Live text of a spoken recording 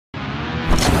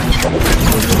Assalamu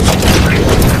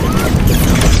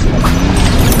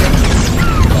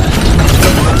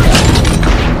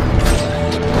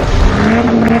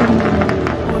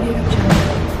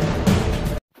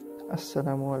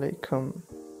alaikum.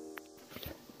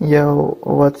 Yo,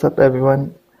 what's up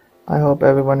everyone? I hope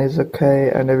everyone is okay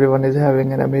and everyone is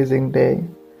having an amazing day.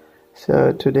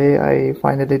 So today I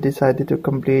finally decided to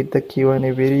complete the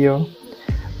Q&A video.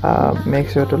 Make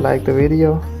sure to like the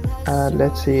video.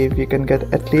 Let's see if you can get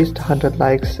at least 100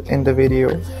 likes in the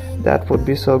video. That would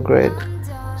be so great.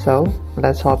 So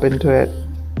let's hop into it.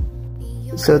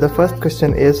 So the first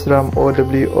question is from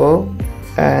OWO,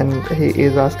 and he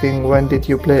is asking, when did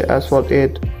you play Asphalt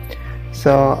 8?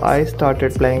 So I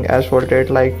started playing Asphalt 8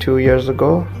 like 2 years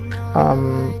ago.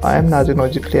 I am not an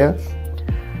OG player.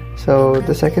 So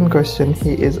the second question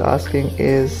he is asking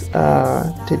is,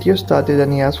 did you started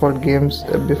any Asphalt games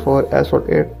before Asphalt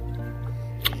 8?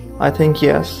 I think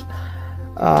yes.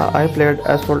 I played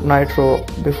Asphalt Nitro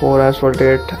before Asphalt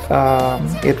 8.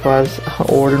 It was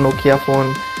old Nokia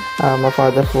phone, my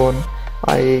father's phone.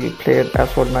 I played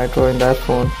Asphalt Nitro in that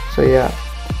phone. So yeah.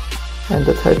 And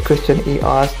the third question he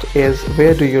asked is,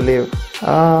 where do you live?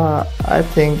 I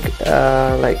think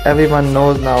like everyone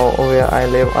knows now where I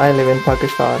live. I live in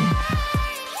Pakistan.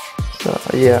 So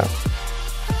yeah.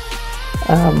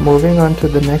 Moving on to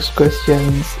the next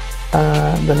questions.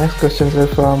 The next questions are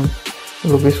from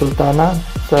Ruby Sultana.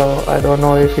 So I don't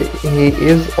know if he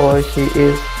is or she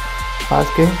is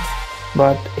asking,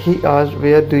 but he asked,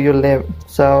 where do you live?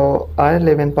 So I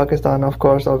live in Pakistan, of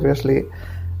course, obviously.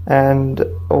 And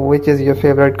which is your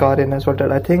favorite car in Asphalt?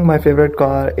 I think my favorite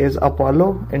car is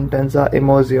Apollo Intensa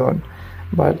Emotion,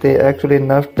 but they actually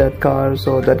nerfed that car,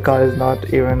 so that car is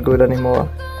not even good anymore.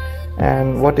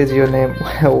 And what is your name?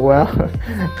 Well,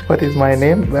 what is my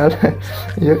name? Well,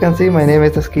 you can see my name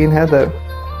is Taskeen Heather.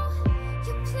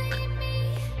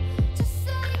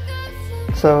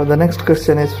 So the next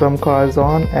question is from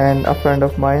Carzon, and a friend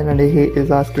of mine, and he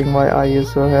is asking, why are you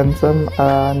so handsome?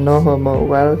 No homo.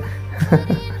 Well,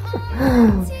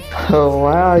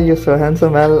 why are you so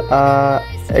handsome? Well,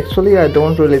 actually I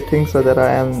don't really think so that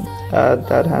I am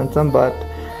that handsome, but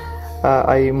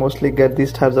I mostly get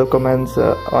these types of comments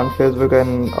on Facebook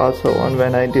and also on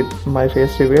when I did my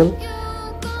face reveal.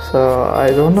 So I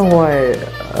don't know why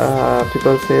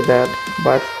people say that,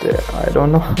 but I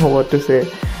don't know what to say.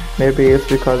 Maybe it's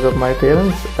because of my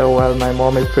parents. Well, my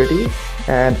mom is pretty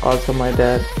and also my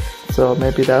dad, so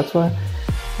maybe that's why.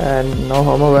 And no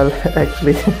homo. Well,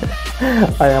 actually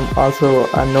I am also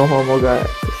a no homo guy,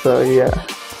 so yeah.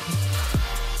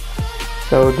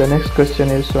 So the next question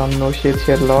is from No Shade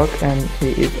Sherlock, and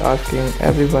he is asking,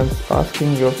 everyone's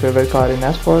asking your favorite car in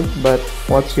Asphalt, but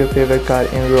what's your favorite car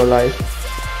in real life?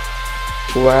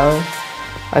 Well,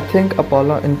 I think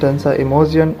Apollo Intensa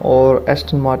Emotion or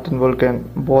Aston Martin Vulcan.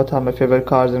 Both are my favorite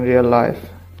cars in real life.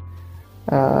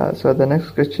 So the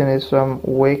next question is from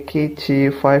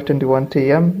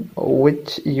Wakichi521TM.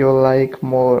 Which you like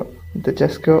more, the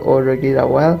Jesko or Regina?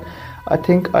 Well, I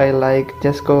think I like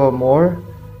Jesko more,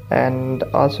 and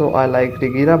also I like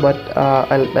Regina, but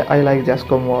I like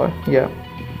Jesko more. Yeah.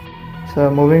 So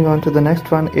moving on to the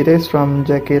next one, it is from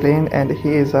Jackie Lane, and he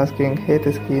is asking, hey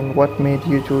Taskeen, what made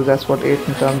you choose Asphalt 8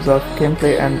 in terms of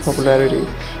gameplay and popularity?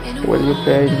 Will you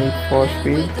play Need for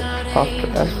Speed after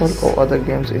Asphalt or other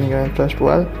games in your interest?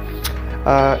 Well,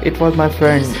 it was my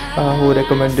friend who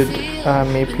recommended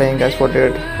me playing Asphalt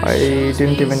 8. I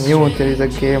didn't even knew there is a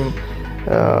game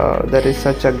that is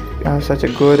such a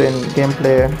good in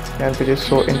gameplay and which is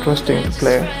so interesting to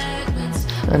play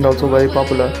and also very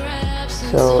popular.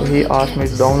 So he asked me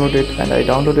to download it, and I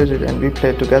downloaded it and we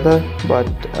played together. But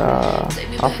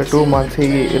after 2 months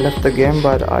he left the game,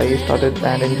 but I started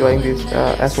and enjoying this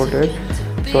Asphalt 8,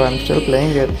 so I'm still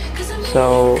playing it.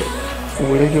 So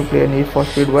will you play Need for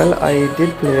Speed? Well, I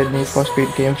did play Need for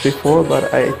Speed games before,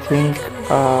 but I think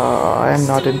I am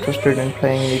not interested in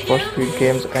playing Need for Speed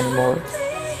games anymore.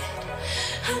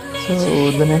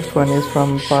 So the next one is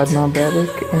from Padma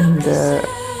Barrick, and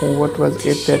what was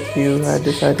it that you had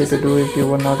decided to do if you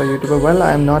were not a YouTuber? Well,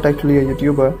 I am not actually a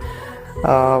YouTuber.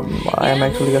 I am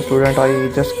actually a student. I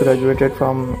just graduated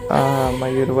from my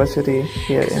university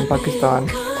here in Pakistan,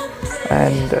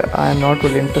 and I am not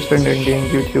really interested in doing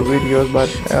YouTube videos, but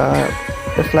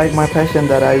it's like my passion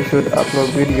that I should upload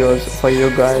videos for you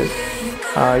guys.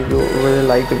 You really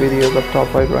like the videos of top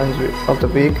 5 runs of the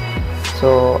week,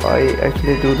 so I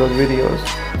actually do those videos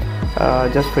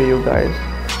just for you guys.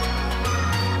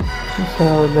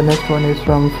 So the next one is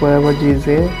from Forever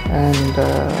GZ, and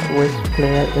which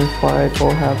player inspired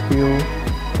or have you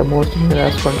the most in your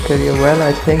Asphalt career? Well,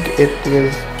 I think it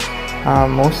is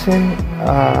Mohsin.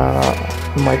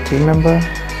 my team member.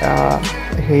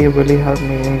 He really helped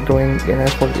me in growing in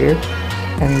Asphalt 8.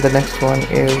 And the next one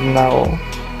is Now.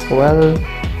 Well,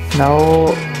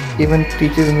 Now even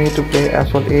teaches me to play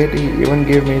Asphalt 8. He even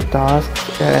gave me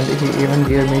tasks, and he even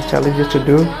gave me challenges to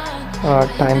do,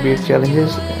 time-based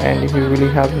challenges, and he really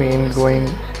helped me in growing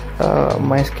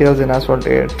my skills in Asphalt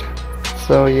 8.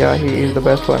 So yeah, he is the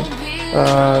best one.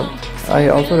 I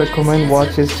also recommend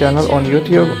watch his channel on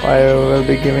YouTube. I will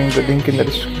be giving the link in the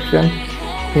description.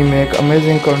 He make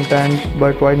amazing content,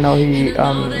 but right now he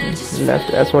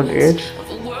left Asphalt 8,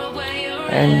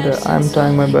 and I'm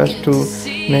trying my best to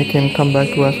make him come back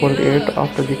to Asphalt 8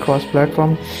 after the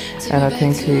cross-platform, and I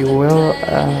think he will,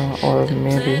 or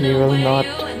maybe he will not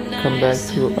come back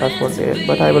to Asphalt 8,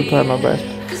 but I will try my best.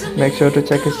 Make sure to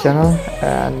check his channel,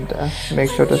 and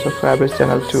make sure to subscribe his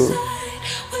channel too.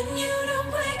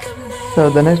 So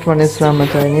the next one is from a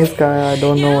Chinese guy. I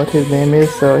don't know what his name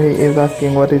is. So he is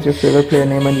asking, what is your favorite player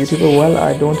name on YouTube? Well,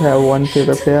 I don't have one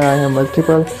favorite player. I have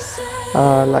multiple,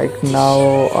 like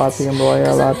Now, RPM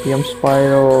Royal, RPM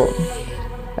Spyro,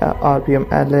 RPM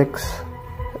Alex,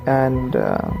 and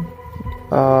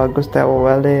Gustavo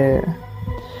Valle,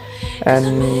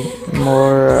 and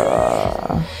more.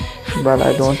 Well,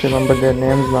 I don't remember their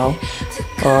names now.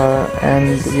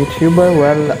 And YouTuber,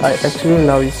 well, I actually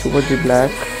love Super G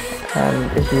Black,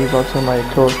 and he's also my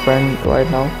close friend right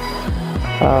now.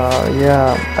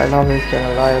 Yeah, I love his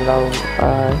channel. I love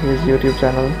his YouTube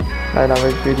channel. I love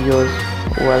his videos.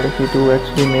 Well, he do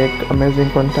actually make amazing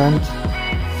content.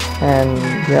 And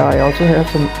yeah, I also have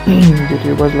some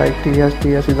YouTubers like TS.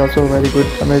 TS is also a very good,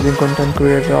 amazing content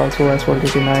creator. Also Asphalt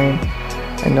 89,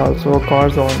 and also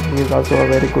Carzone. He is also a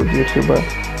very good YouTuber.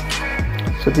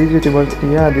 So these YouTubers,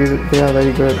 yeah, they are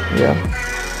very good. Yeah.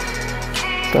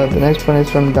 So the next one is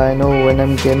from Dino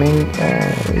Venom Gaming.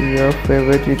 Your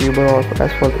favorite YouTuber of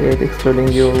Asphalt 8, excluding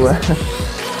you,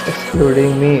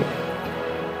 excluding me.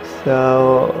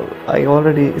 So I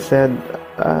already said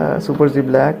Super Z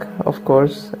Black, of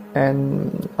course,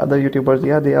 and other YouTubers.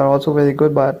 Yeah, they are also very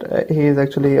good, but he is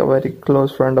actually a very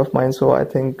close friend of mine. So I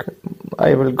think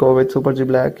I will go with Super Z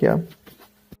Black. Yeah.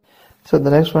 So the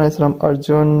next one is from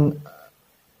Arjun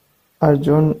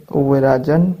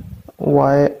Virajan.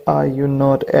 Why are you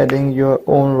not adding your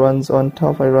own runs on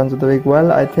top 5 runs of the week?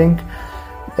 Well, I think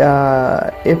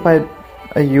if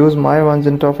I use my runs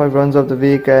in top 5 runs of the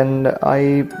week, and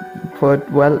I put,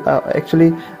 well,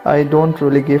 actually I don't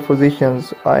really give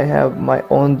positions. I have my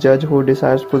own judge who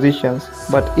decides positions.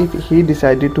 But if he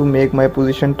decided to make my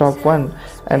position top 1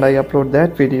 and I upload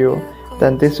that video,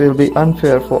 then this will be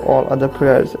unfair for all other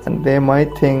players, and they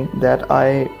might think that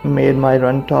I made my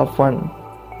run top 1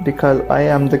 because I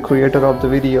am the creator of the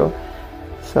video.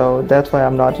 So that's why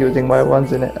I'm not using my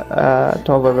runs in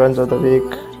top 5 runs of the week.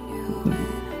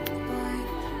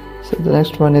 So the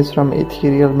next one is from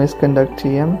Ethereal Misconduct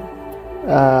TM.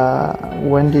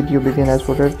 When did you begin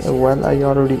Asphalt 8? Well, I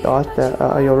already asked that.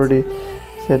 I already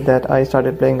said that I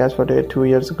started playing Asphalt 8 2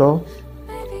 years ago.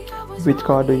 Which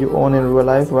car do you own in real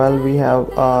life? Well, we have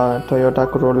Toyota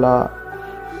Corolla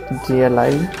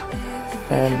GLI.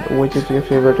 And which is your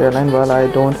favorite airline? Well,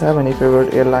 I don't have any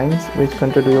favorite airlines. Which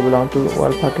country do you belong to?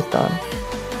 Well, Pakistan.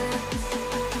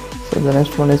 So the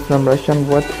next one is from Russian.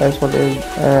 What Asphalt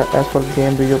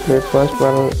game do you play first?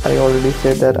 Well, I already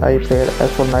said that I played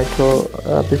Asphalt Nitro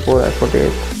before Asphalt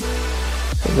 8.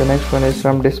 So the next one is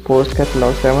from Disposed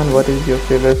Catalog 7. What is your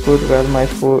favorite food? Well, my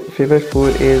favorite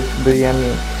food is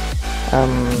biryani.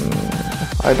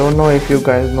 I don't know if you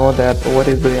guys know that what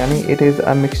is biryani. It is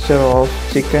a mixture of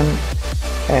chicken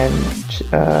and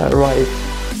rice.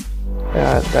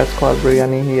 That's called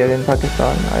biryani here in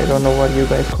Pakistan. I don't know what you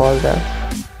guys call that.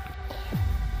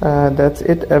 That's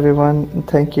it, everyone.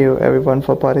 Thank you everyone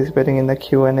for participating in the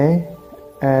Q&A,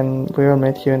 and we will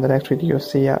meet you in the next video.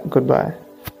 See ya. Goodbye.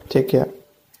 Take care.